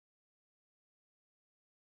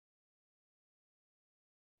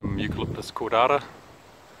from Eucalyptus cordata,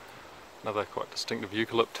 another quite distinctive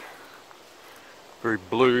eucalypt. Very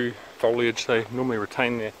blue foliage, they normally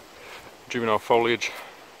retain their juvenile foliage.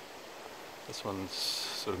 This one's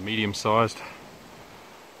sort of medium sized.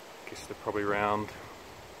 I guess they're probably around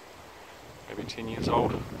maybe 10 years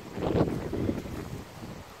old. You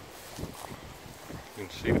can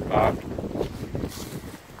see the bark,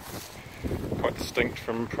 quite distinct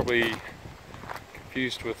from, probably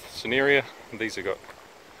confused with cinerea. These have got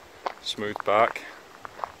smooth bark.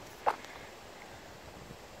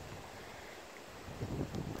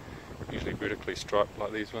 Usually vertically striped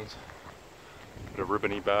like these ones. Bit of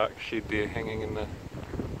ribbony bark shed there hanging in the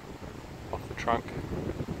off the trunk.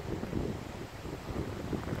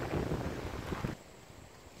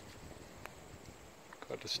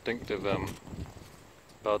 Quite distinctive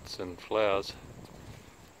buds and flowers.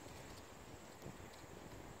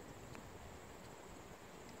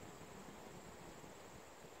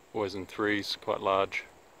 Always in threes, quite large.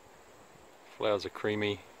 Flowers are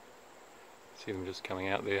creamy. See them just coming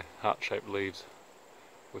out there, heart-shaped leaves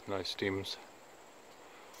with no stems.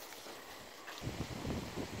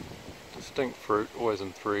 Distinct fruit, always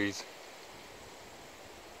in threes.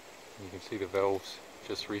 You can see the valves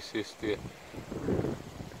just recessed there,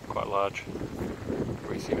 quite large,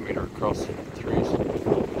 3 centimetre across, threes.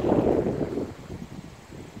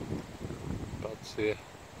 Buds there.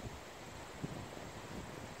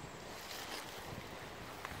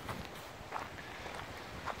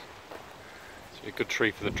 A good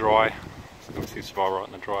tree for the dry. Obviously survive right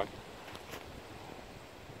in the dry.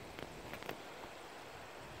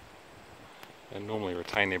 And normally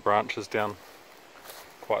retain their branches down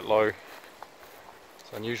quite low.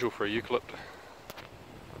 It's unusual for a eucalypt.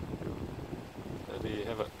 So there you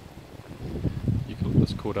have it.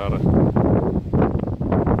 Eucalyptus cordata.